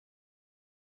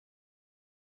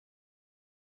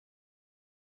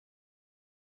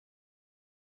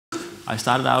I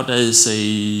started out as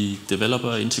a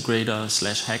developer, integrator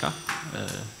 / hacker.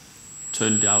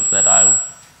 Turned out that I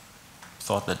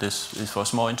thought that this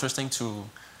was more interesting to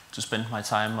spend my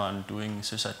time on doing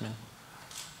sysadmin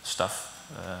stuff.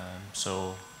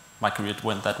 So my career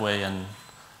went that way, and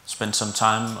spent some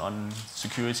time on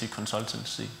security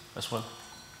consultancy as well,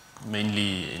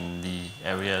 mainly in the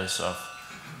areas of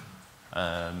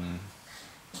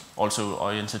also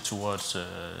oriented towards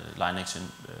Linux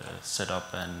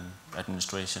setup and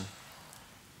administration.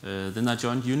 Then I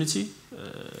joined Unity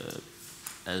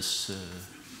as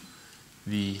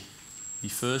the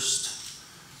first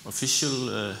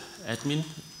official admin.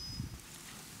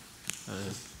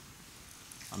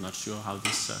 I'm not sure how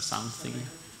this sound thing.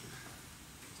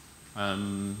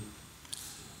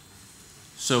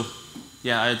 So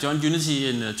yeah, I joined Unity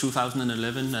in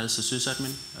 2011 as a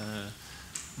sysadmin,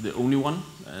 the only one.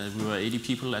 We were 80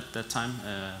 people at that time.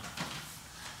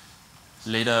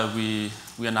 Later we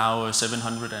are now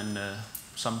 700 and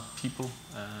some people.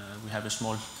 We have a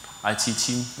small IT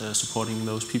team supporting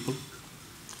those people.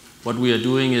 What we are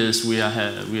doing is we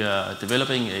are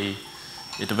developing a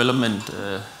development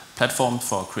platform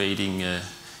for creating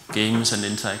games and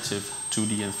interactive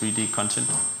 2D and 3D content.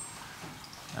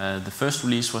 The first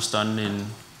release was done in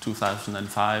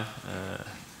 2005.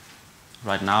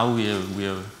 Right now we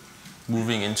are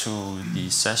moving into the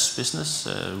SaaS business.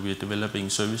 We are developing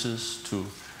services to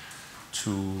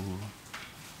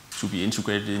be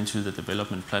integrated into the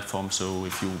development platform. So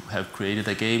if you have created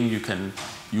a game, you can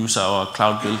use our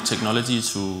cloud-built technology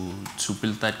to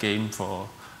build that game for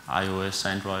iOS,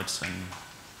 Androids,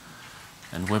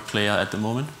 and web player at the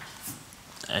moment.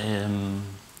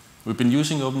 We've been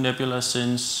using OpenNebula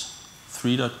since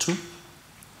 3.2,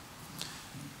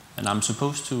 and I'm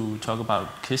supposed to talk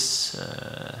about KISS.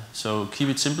 So keep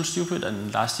it simple, stupid.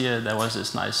 And last year there was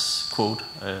this nice quote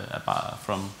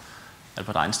from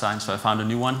Albert Einstein, so I found a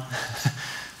new one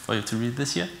for you to read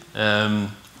this year.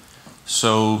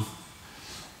 So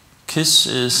KISS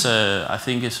is, I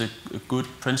think, is a good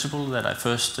principle that I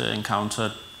first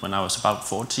encountered when I was about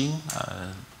 14.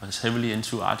 I was heavily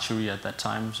into archery at that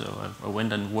time, so I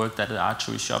went and worked at an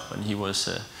archery shop, and he was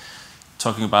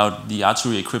talking about the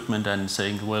archery equipment and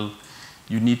saying, well,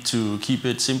 you need to keep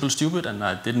it simple, stupid, and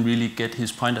I didn't really get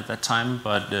his point at that time,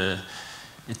 but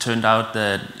it turned out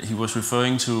that he was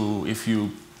referring to if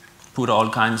you put all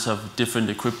kinds of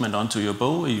different equipment onto your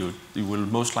bow, you will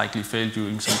most likely fail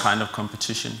during some kind of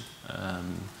competition.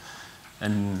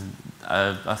 And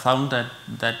I found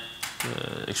that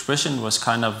expression was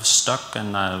kind of stuck,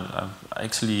 and I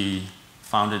actually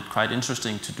found it quite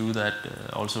interesting to do that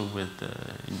also with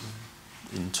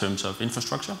in terms of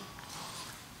infrastructure.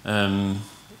 It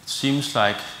seems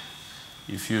like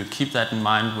if you keep that in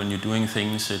mind when you're doing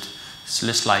things, it's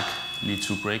less likely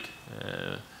to break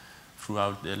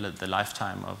throughout the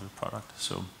lifetime of the product.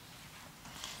 So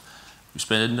we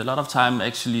spend a lot of time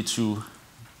actually to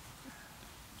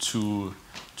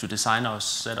design our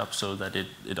setup so that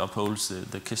it upholds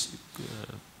the KISS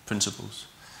principles.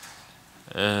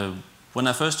 When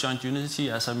I first joined Unity,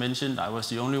 as I mentioned, I was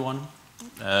the only one.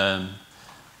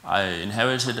 I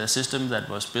inherited a system that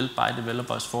was built by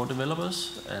developers for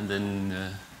developers, and then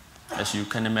as you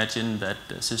can imagine, that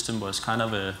system was kind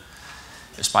of a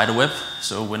spider web.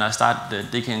 So when I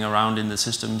started digging around in the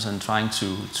systems and trying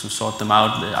to sort them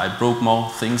out, I broke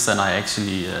more things than I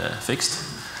actually fixed.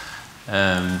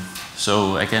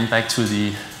 So again, back to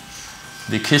the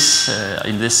KISS,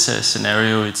 in this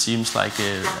scenario, it seems like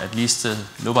at least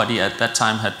nobody at that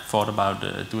time had thought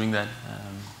about doing that.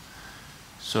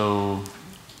 So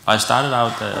I started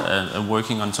out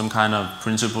working on some kind of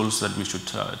principles that we should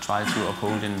try to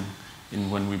uphold in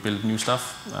when we build new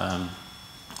stuff.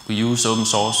 We use open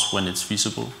source when it's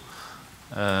feasible,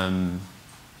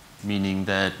 meaning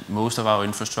that most of our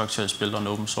infrastructure is built on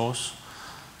open source,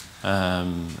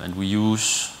 and we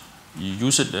use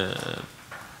it.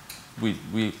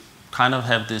 We kind of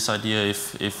have this idea: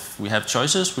 if we have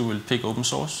choices, we will pick open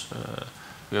source.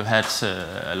 We have had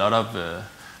a lot of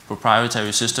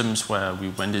proprietary systems where we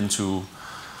went into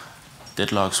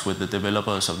deadlocks with the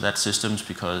developers of that systems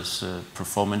because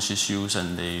performance issues,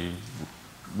 and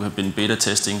we have been beta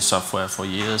testing software for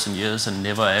years and years and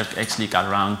never actually got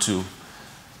around to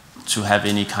have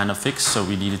any kind of fix, so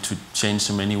we needed to change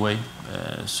them anyway.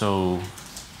 So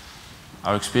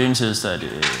our experience is that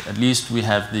at least we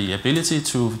have the ability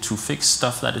to fix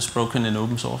stuff that is broken in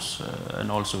open source,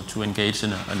 and also to engage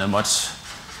in a much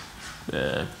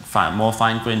more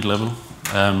fine-grained level.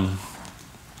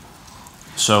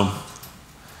 So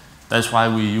that's why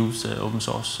we use open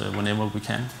source whenever we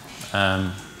can.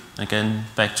 Again,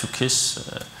 back to KISS.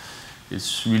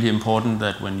 it's really important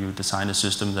that when you design a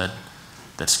system that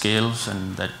scales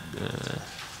and that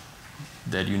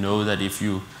you know that if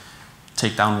you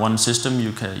take down one system,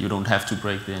 you don't have to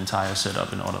break the entire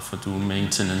setup in order for do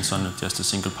maintenance on just a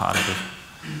single part of it.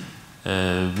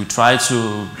 We try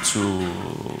to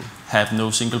have no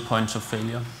single points of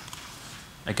failure.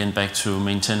 Again, back to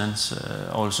maintenance.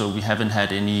 Also, we haven't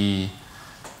had any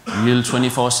real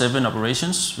 24/7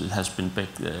 operations. It has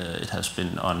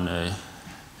been on a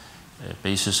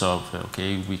basis of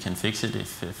okay, we can fix it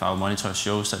if our monitor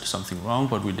shows that something wrong,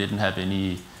 but we didn't have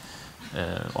any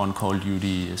on-call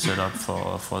duty set up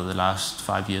for the last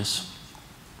 5 years.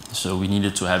 So we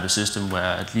needed to have a system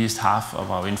where at least half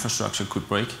of our infrastructure could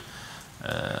break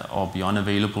or be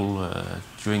unavailable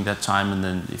during that time. And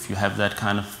then if you have that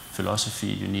kind of philosophy,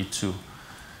 you need to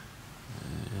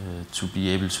be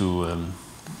able to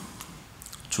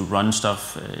run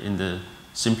stuff in the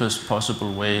simplest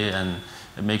possible way and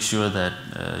make sure that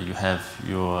you have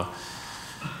your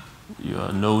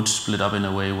nodes split up in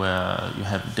a way where you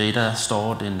have data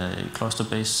stored in a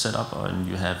cluster-based setup, and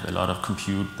you have a lot of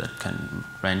compute that can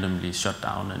randomly shut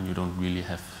down, and you don't really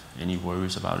have any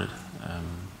worries about it.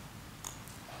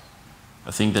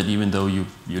 I think that even though you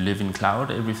live in cloud,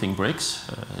 everything breaks.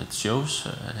 It shows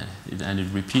and it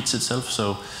repeats itself.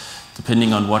 So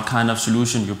depending on what kind of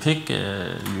solution you pick,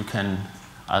 you can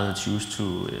either choose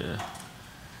to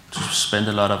spend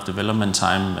a lot of development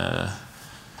time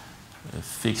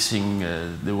fixing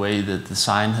the way that the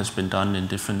design has been done in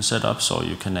different setups, or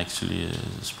you can actually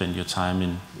spend your time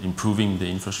in improving the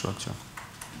infrastructure.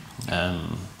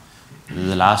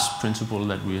 The last principle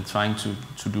that we are trying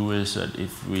to do is that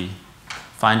if we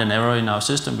find an error in our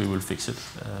system, we will fix it,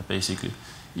 basically.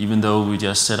 Even though we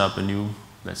just set up a new,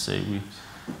 let's say,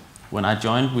 when I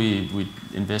joined, we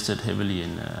invested heavily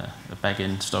in a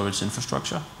back-end storage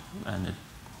infrastructure, and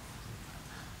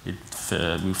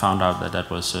we found out that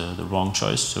was the wrong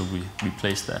choice, so we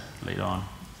replaced that later on.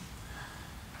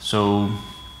 So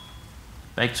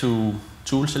back to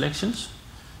tool selections.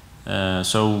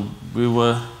 So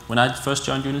when I first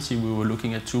joined Unity, we were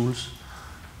looking at tools.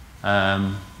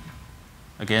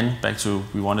 Again, back to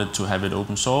we wanted to have it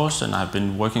open source, and I've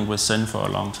been working with Zen for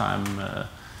a long time.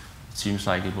 It seems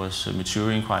like it was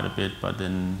maturing quite a bit, but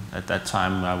then at that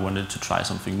time I wanted to try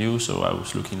something new, so I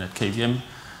was looking at KVM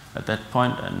at that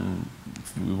point, and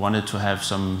we wanted to have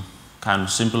some kind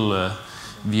of simple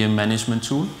VM management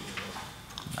tool.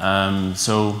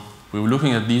 So we were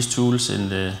looking at these tools in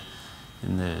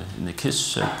the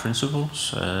KISS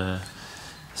principles.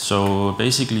 So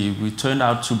basically, we turned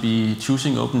out to be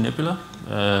choosing OpenNebula.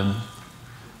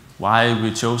 Why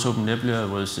we chose OpenNebula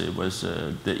was it was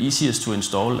the easiest to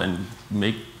install and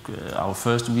make our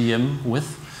first VM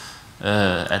with.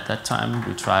 At that time,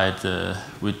 we tried.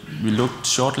 We looked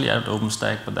shortly at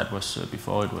OpenStack, but that was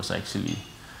before it was actually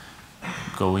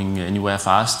going anywhere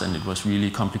fast, and it was really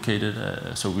complicated.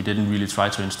 So we didn't really try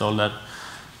to install that.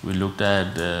 We looked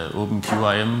at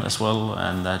OpenQIM as well,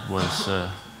 and that was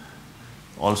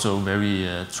also very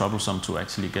troublesome to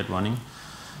actually get running.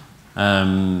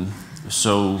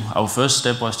 So our first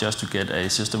step was just to get a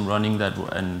system running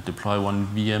and deploy one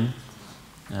VM.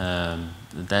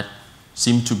 That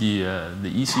seemed to be the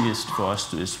easiest for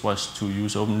us was to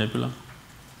use OpenNebula.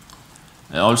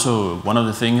 Also, one of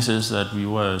the things is that we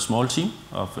were a small team.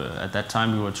 At that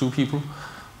time, we were 2 people.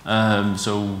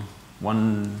 So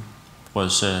one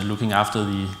was looking after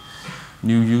the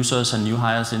new users and new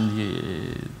hires in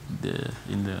the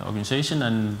organization,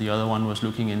 and the other one was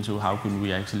looking into how could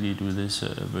we actually do this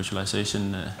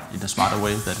virtualization in a smarter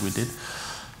way that we did.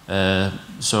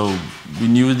 So we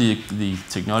knew the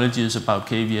technologies about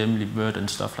KVM, libvirt, and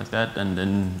stuff like that, and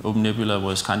then OpenNebula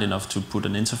was kind enough to put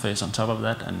an interface on top of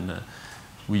that, and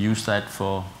we used that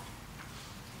for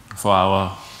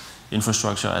our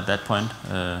infrastructure at that point.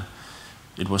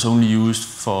 It was only used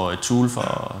for a tool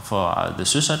for the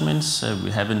sysadmins.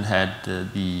 We haven't had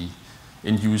the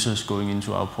end users going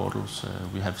into our portals.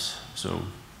 We have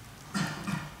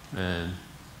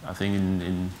I think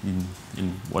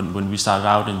when we started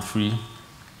out in 3,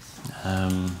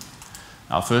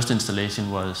 our first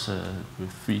installation was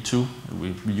with 3.2.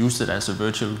 We used it as a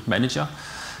virtual manager,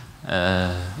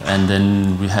 and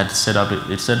then we had set up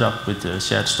with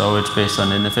shared storage based on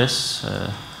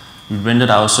NFS. We rented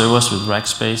our servers with rack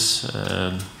space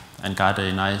and got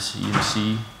a nice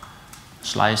EMC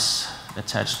slice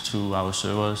attached to our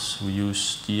servers. We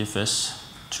use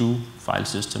DFS2 file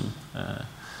system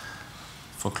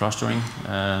for clustering.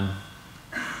 And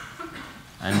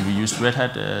we used Red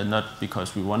Hat not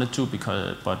because we wanted to,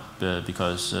 but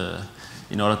because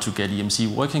in order to get EMC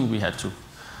working, we had to.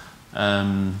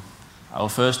 Our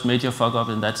first major fuck-up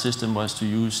in that system was to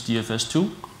use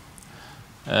DFS2.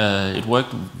 It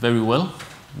worked very well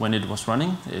when it was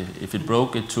running. If it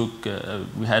broke, it took,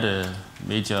 we had a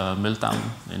major meltdown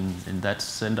in that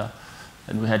center,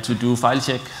 and we had to do file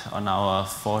check on our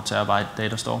 4 terabyte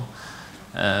data store.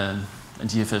 And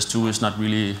DFS2 is not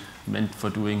really meant for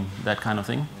doing that kind of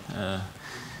thing.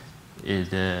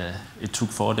 It took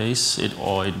 4 days,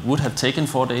 or it would have taken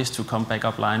 4 days to come back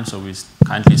offline, so we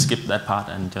kindly skipped that part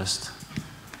and just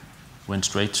went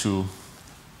straight to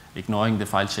ignoring the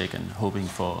file check and hoping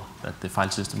for that the file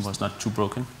system was not too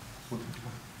broken.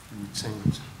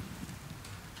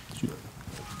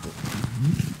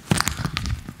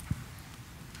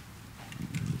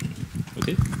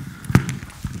 Okay,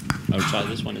 I'll try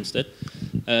this one instead.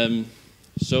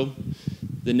 So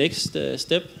the next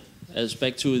step, as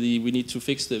back to we need to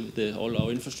fix all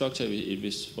our infrastructure. It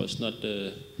was not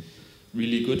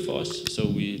really good for us, so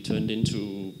we turned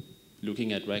into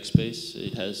looking at rack space.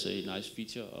 It has a nice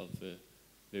feature of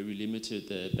very limited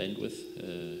bandwidth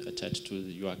attached to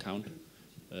your account,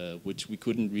 which we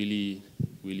couldn't really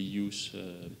use.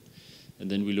 And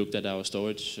then we looked at our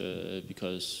storage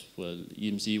because, well,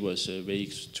 EMC was way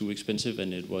too expensive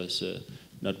and it was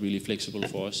not really flexible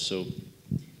for us. So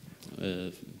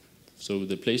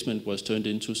the placement was turned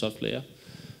into SoftLayer.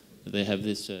 They have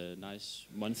this nice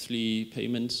monthly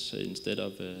payments instead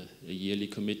of a yearly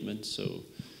commitment. So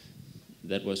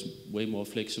that was way more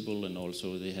flexible, and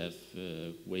also they have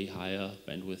way higher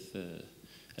bandwidth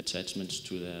attachments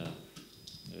to their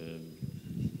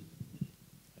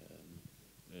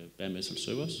bare metal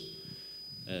servers.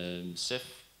 Ceph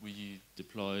we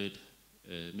deployed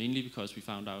mainly because we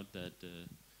found out that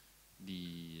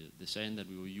the SAN that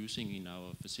we were using in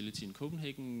our facility in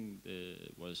Copenhagen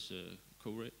was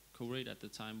co-rate at the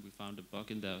time. We found a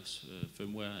bug in their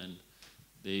firmware, and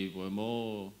they were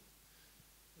more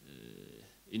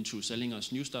into selling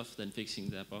us new stuff than fixing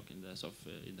their bug in their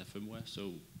firmware.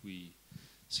 So we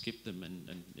skipped them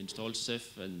and installed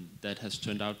Ceph, and that has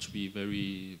turned out to be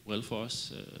very well for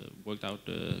us. Worked out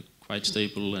quite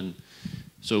stable, and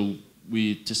so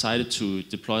we decided to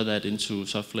deploy that into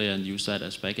SoftLayer and use that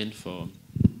as backend for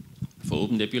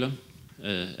OpenNebula.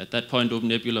 At that point,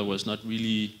 OpenNebula was not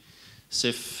really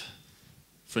Ceph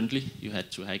friendly. You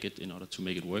had to hack it in order to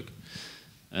make it work.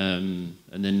 And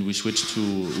then we switched to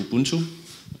Ubuntu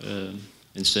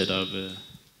instead of a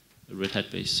Red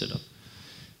Hat-based setup.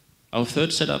 Our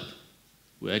third setup,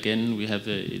 we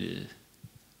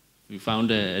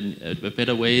found a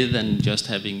better way than just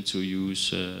having to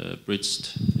use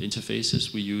bridged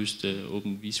interfaces. We used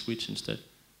Open vSwitch instead,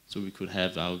 so we could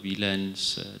have our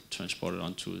VLANs transported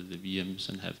onto the VMs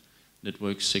and have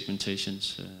network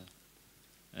segmentations.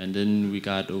 And then we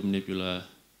got OpenNebula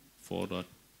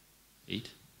 4.8.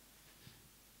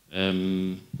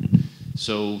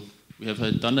 So we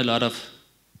have done a lot of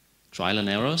trial and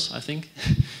errors, I think.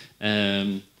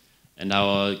 And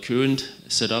our current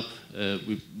setup,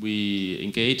 we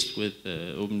engaged with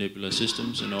OpenNebula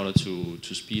systems in order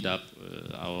to speed up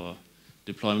our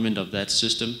deployment of that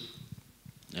system.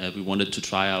 We wanted to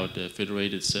try out a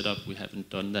federated setup. We haven't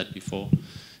done that before.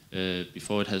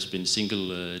 Before it has been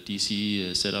single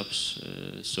DC setups.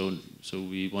 So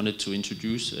we wanted to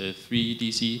introduce a 3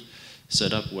 DC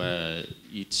setup where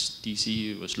each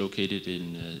DC was located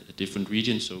in a different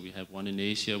region. So we have one in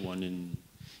Asia, one in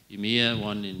EMEA,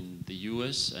 one in the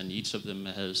US, and each of them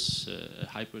has a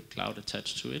hybrid cloud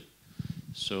attached to it.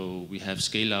 So we have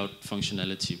scale-out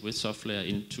functionality with SoftLayer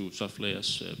into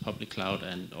SoftLayer's public cloud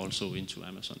and also into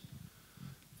Amazon.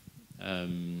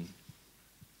 And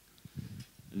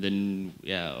then,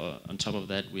 on top of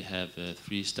that, we have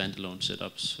 3 standalone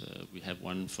setups. We have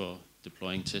one for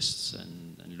deploying tests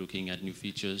and looking at new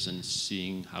features and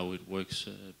seeing how it works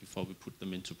before we put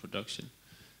them into production.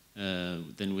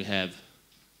 Then we have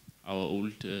our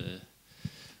old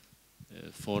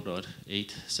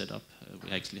 4.8 setup.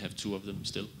 We actually have 2 of them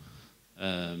still.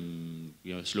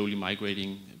 We are slowly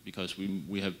migrating because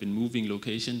we have been moving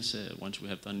locations once we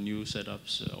have done new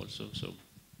setups also. So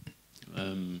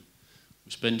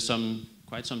we spent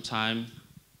quite some time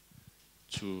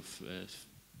to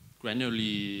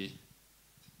gradually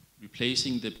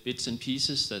replacing the bits and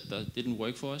pieces that didn't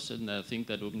work for us, and I think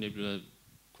that OpenNebula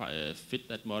fit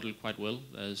that model quite well.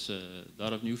 There's a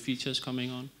lot of new features coming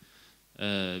on.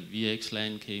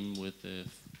 VXLAN came with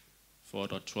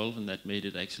 4.12, and that made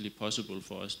it actually possible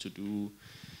for us to do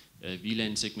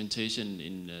VLAN segmentation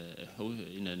in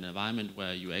an environment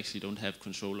where you actually don't have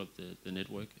control of the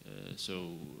network.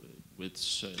 So with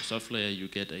SoftLayer, you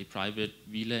get a private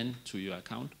VLAN to your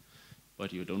account,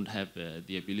 but you don't have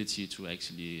the ability to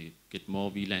actually get more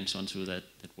VLANs onto that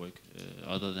network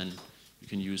other than you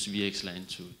can use VXLAN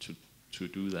to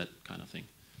do that kind of thing.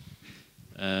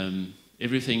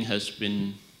 Everything has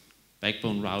been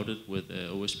backbone routed with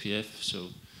OSPF, so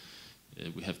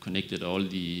we have connected all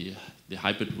the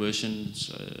hybrid versions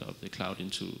of the cloud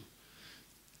into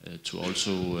to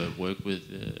also work with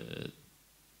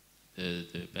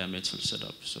the bare metal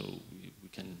setup. So we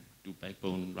can do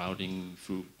backbone routing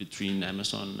between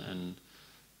Amazon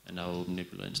and our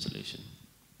OpenNebula installation.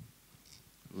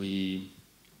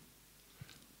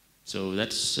 So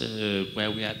that's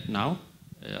where we're at now.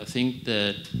 I think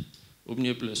that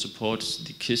OpenNebula supports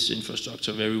the KISS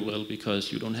infrastructure very well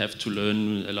because you don't have to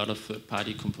learn a lot of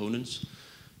third-party components.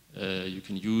 You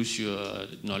can use your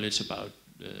knowledge about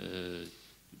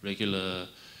regular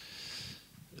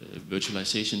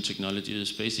virtualization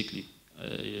technologies. Basically,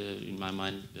 in my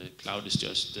mind, the cloud is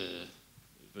just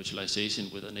virtualization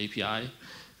with an API.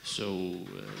 So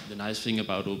the nice thing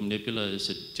about OpenNebula is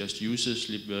it just uses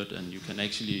libvirt, and you can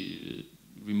actually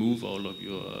remove all of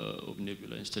your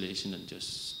OpenNebula installation and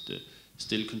just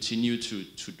still continue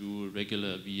to do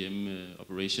regular VM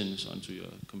operations onto your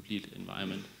complete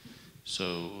environment.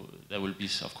 So there will be,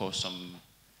 of course,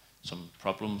 some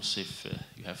problems if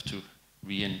you have to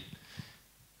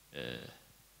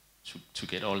to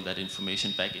get all that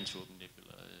information back into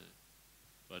OpenNebula.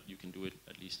 But you can do it.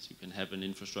 At least you can have an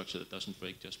infrastructure that doesn't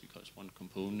break just because one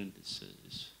component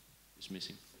is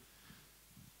missing.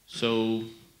 So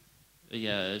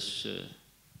yeah, as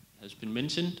has been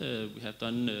mentioned, we have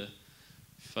done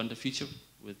found a feature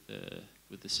with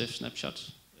the Ceph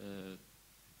snapshots,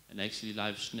 and actually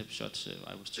live snapshots.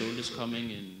 I was told is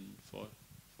coming in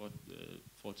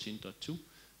 14.2,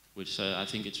 which I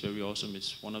think it's very awesome.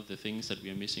 It's one of the things that we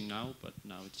are missing now, but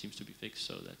now it seems to be fixed,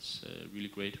 so that's really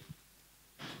great.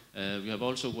 We have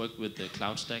also worked with the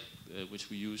Cloud Stack, which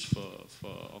we use for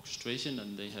orchestration,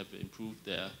 and they have improved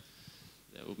their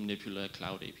OpenNebula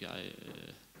Cloud API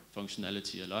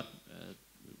functionality a lot.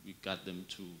 We got them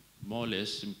to more or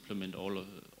less implement all of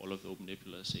the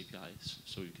OpenNebula's APIs,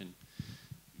 so you can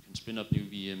spin up new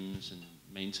VMs and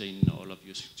maintain all of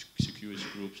your security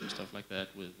groups and stuff like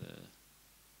that with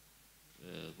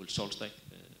SaltStack.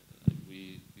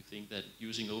 We think that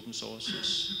using open source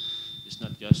is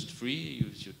not just free.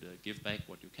 You should give back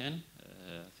what you can.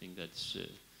 I think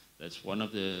that's one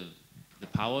of the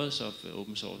powers of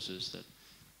open source is that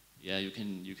you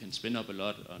can spin up a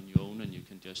lot on your own and you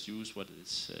can just use what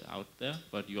is out there.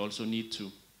 But you also need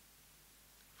to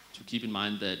keep in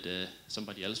mind that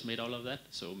somebody else made all of that.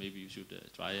 So maybe you should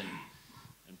try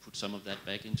and put some of that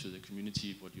back into the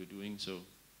community what you're doing. So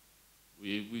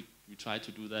we try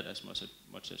to do that as much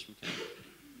as we can.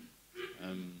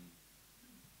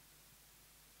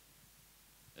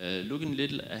 Looking a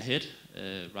little ahead,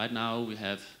 right now we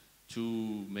have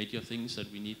two major things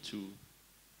that we need to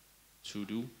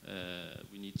do.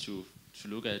 We need to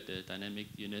look at the dynamic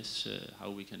DNS, how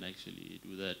we can actually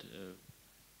do that.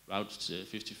 Route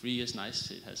 53 is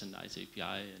nice, it has a nice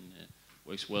API and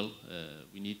works well.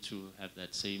 We need to have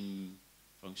that same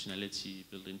functionality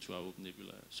built into our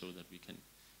OpenNebula so that we can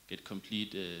get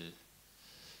complete,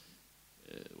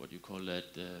 what you call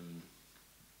that,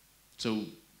 so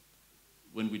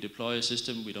when we deploy a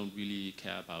system, we don't really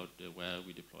care about where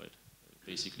we deploy it.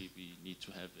 Basically, we need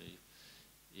to have a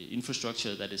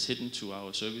infrastructure that is hidden to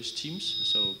our service teams.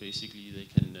 So basically, they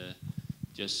can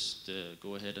just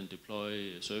go ahead and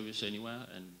deploy a service anywhere,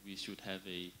 and we should have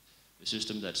a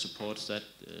system that supports that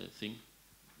thing.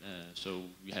 So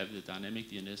we have the dynamic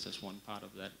DNS as one part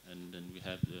of that, and then we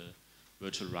have the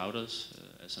virtual routers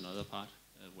as another part,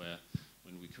 where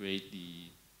when we create the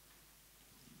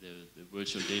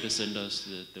virtual data centers,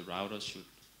 the routers should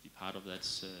be part of that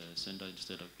center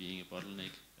instead of being a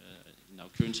bottleneck. In our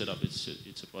current setup, it's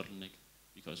a bottleneck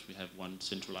because we have one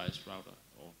centralized router,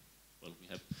 or well, we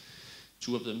have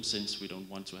two of them since we don't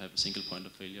want to have a single point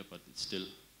of failure, but it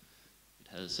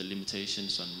has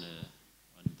limitations on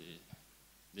the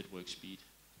network speed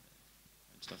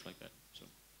and stuff like that. So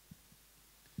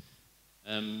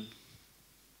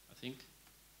I think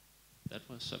that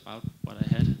was about what I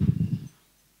had.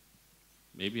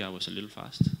 Maybe I was a little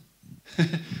fast.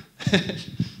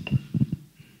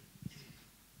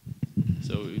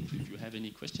 So if you have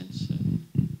any questions.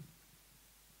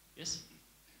 Yes?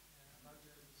 About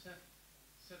the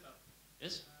setup.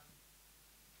 Yes? Is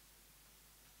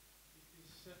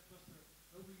the Ceph cluster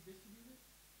globally distributed?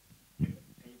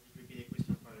 Can you repeat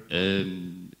the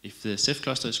question? If the Ceph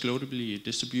cluster is globally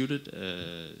distributed,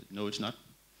 no, it's not.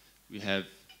 We have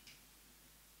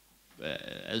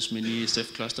as many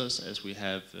Ceph clusters as we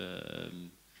have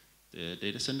the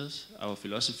data centers. Our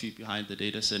philosophy behind the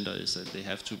data center is that they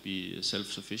have to be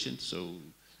self-sufficient. So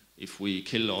if we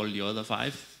kill all the other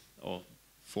 5 or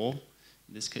 4,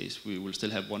 in this case, we will still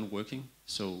have one working.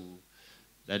 So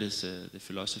that is the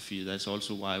philosophy. That's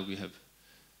also why we have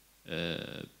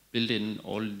built in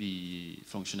all the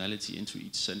functionality into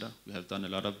each center. We have done a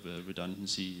lot of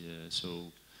redundancy.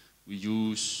 So we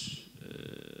use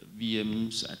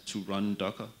VMs to run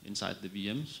Docker inside the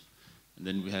VMs. And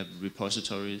then we have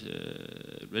repositories,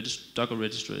 Docker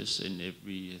registries in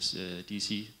every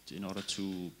DC in order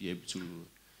to be able to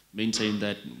maintain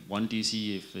that one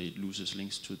DC if it loses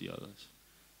links to the others.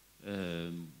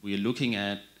 We are looking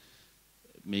at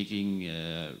making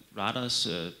radars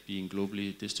being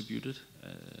globally distributed.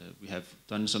 We have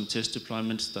done some test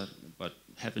deployments but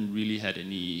haven't really had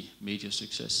any major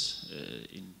success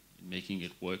in making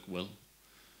it work well.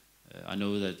 I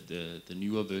know that the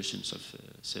newer versions of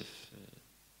Ceph,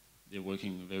 they're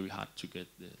working very hard to get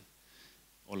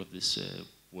all of this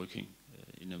working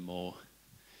in a more,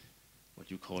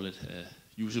 what you call it,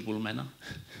 usable manner.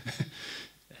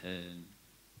 How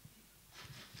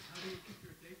do you keep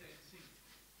your data in sync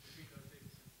between those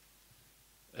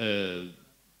data sets?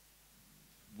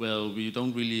 Well, we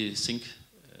don't really sync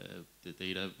the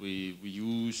data. We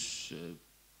use,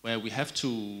 where we have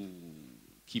to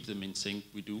keep them in sync,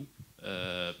 we do,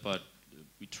 but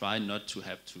we try not to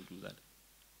have to do that.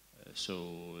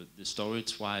 So the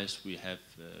storage-wise, we have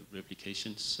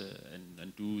replications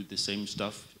and do the same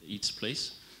stuff each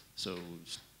place. So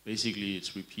basically,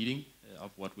 it's repeating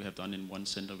of what we have done in one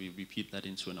center. We repeat that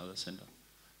into another center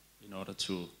in order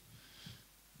to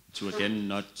again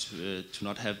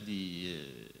not have the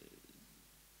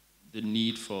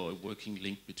need for a working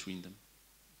link between them.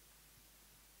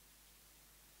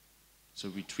 So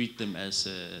we treat them as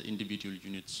individual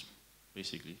units,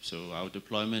 basically. So our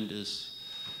deployment is,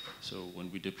 so when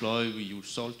we deploy, we use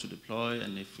Salt to deploy,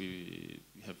 and if we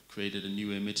have created a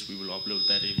new image, we will upload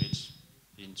that image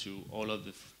into all of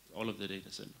the data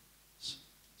centers,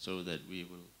 so that we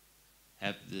will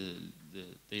have the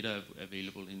data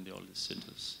available in all the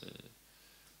centers.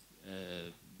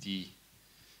 The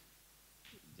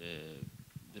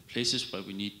places where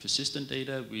we need persistent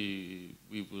data, we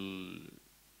will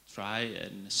try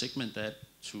and segment that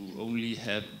to only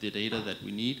have the data that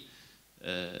we need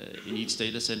in each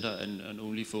data center, and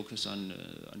only focus on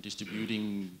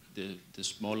distributing the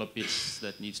smaller bits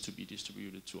that needs to be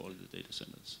distributed to all the data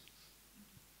centers.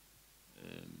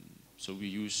 So we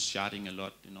use sharding a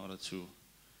lot in order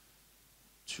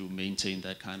to maintain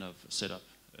that kind of setup.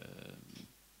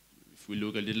 If we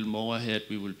look a little more ahead,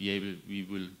 we will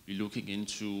be looking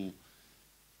into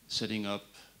setting up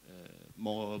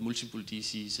more multiple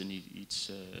DCs in each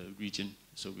region.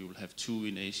 So we will have 2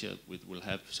 in Asia. We'll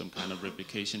have some kind of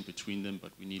replication between them,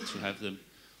 but we need to have them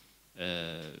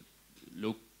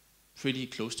look pretty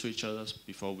close to each other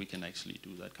before we can actually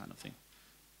do that kind of thing.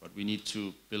 But we need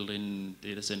to build in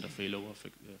data center failover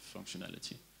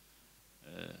functionality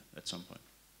at some point.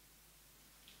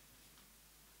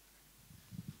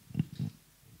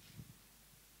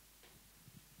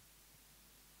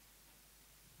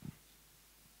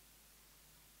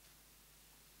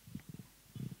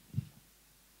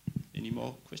 Any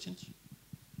more questions?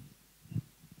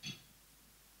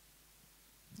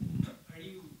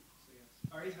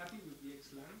 Are you happy with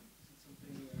VXLAN? Is it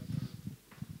something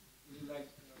would you like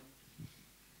to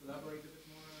elaborate a bit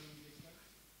more on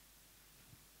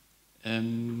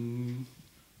VXLAN?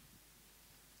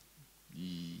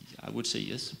 I would say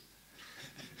yes.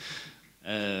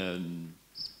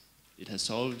 It has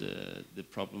solved the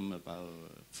problem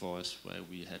for us where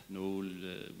we had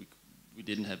we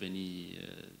didn't have any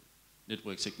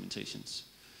network segmentations.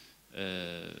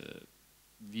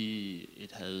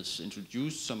 It has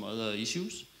introduced some other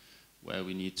issues where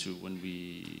we need to, when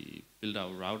we build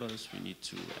our routers, we need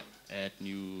to add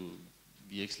new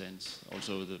VXLANs.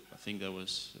 Also, I think there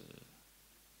was,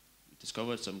 we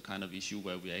discovered some kind of issue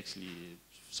where we actually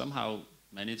somehow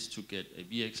managed to get a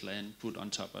VXLAN put on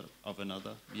top of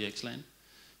another VXLAN,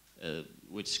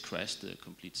 which crashed the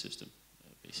complete system,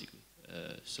 basically.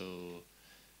 So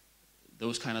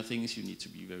those kind of things you need to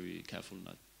be very careful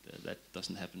that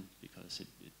doesn't happen, because it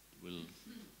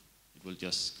will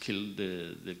just kill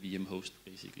the VM host,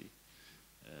 basically.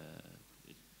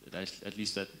 At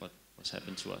least that's what was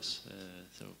happened to us.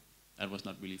 So that was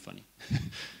not really funny.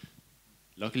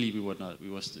 Luckily, we were not. It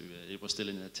was still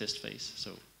in a test phase,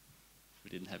 so we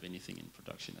didn't have anything in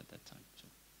production at that time. So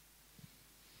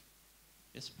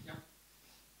yes. Yeah.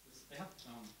 I have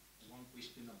one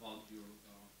question about your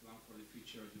plan for the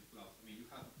future of your cloud. I mean, you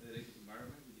have a federated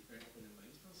environment with different OpenNebula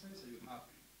instances, so you have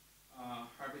a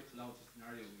hybrid cloud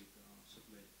scenario with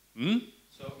Supply.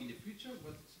 So in the future,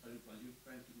 what are you planning? Are you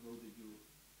trying to grow your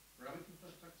private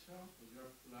infrastructure,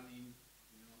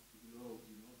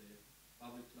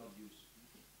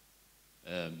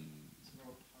 So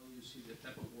how you see the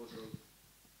type of wardrobe?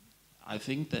 I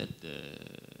think that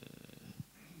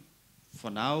for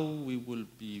now we will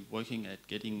be working at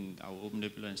getting our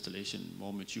OpenNebula installation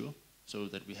more mature, so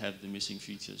that we have the missing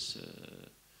features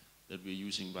that we're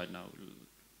using right now.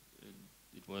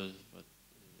 It was what,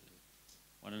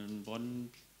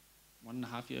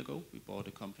 1.5 years ago we bought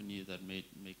a company that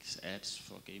makes ads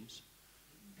for games,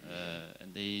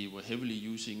 and they were heavily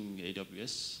using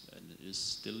AWS and is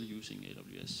still using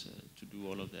AWS to do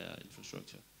all of their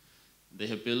infrastructure. They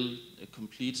have built a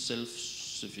complete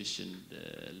self-sufficient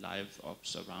live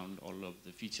ops around all of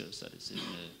the features that is in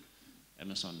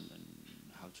Amazon, and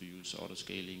how to use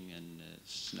auto-scaling and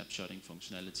snapshotting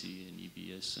functionality in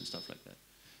EBS and stuff like that.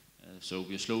 So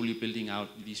we're slowly building out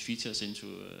these features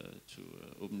into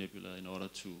OpenNebula in order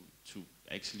to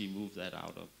actually move that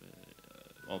out of,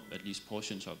 or at least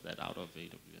portions of that out of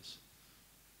AWS.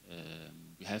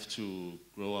 We have to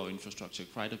grow our infrastructure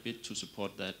quite a bit to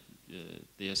support that.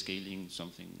 They are scaling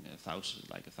something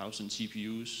 1,000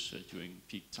 CPUs during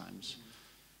peak times.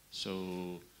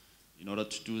 So in order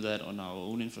to do that on our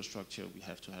own infrastructure, we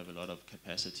have to have a lot of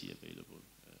capacity available.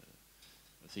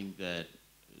 I think that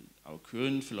our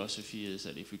current philosophy is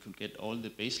that if we could get all the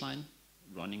baseline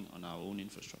running on our own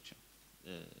infrastructure,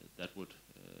 that would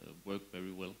work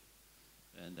very well,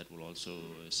 and that will also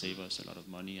save us a lot of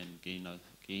money and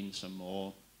gain some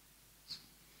more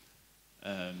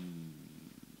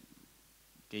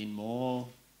gain more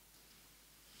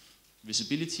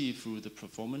visibility through the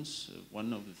performance.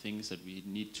 One of the things that we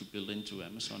need to build into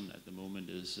Amazon at the moment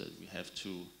is that we have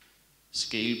to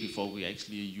scale before we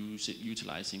actually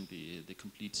utilizing the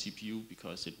complete CPU,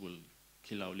 because it will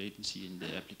kill our latency in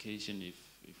the application if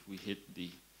we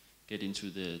get into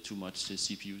the too much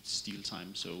CPU steal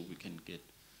time. So we can get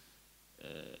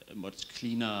a much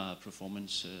cleaner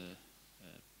performance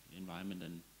environment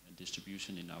and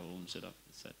distribution in our own setup.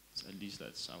 At least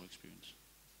that's our experience.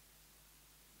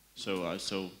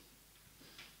 So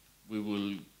we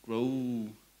will grow.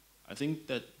 I think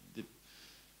that the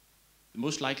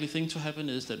most likely thing to happen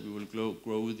is that we will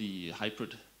grow the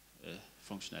hybrid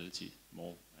functionality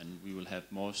more, and we will have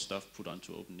more stuff put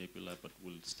onto OpenNebula, but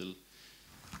we'll still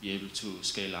be able to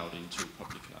scale out into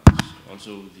public clouds.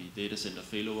 Also, the data center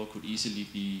failover could easily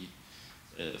be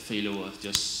a failover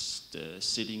just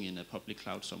sitting in a public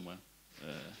cloud somewhere.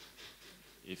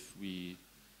 If we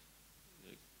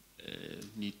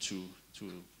need to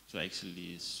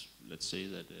actually, let's say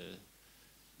that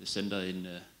the center in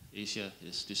Asia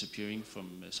is disappearing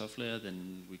from software,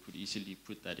 then we could easily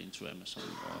put that into Amazon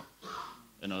or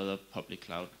another public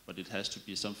cloud. But it has to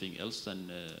be something else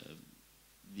than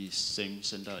the same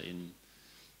center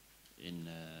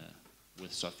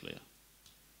with software.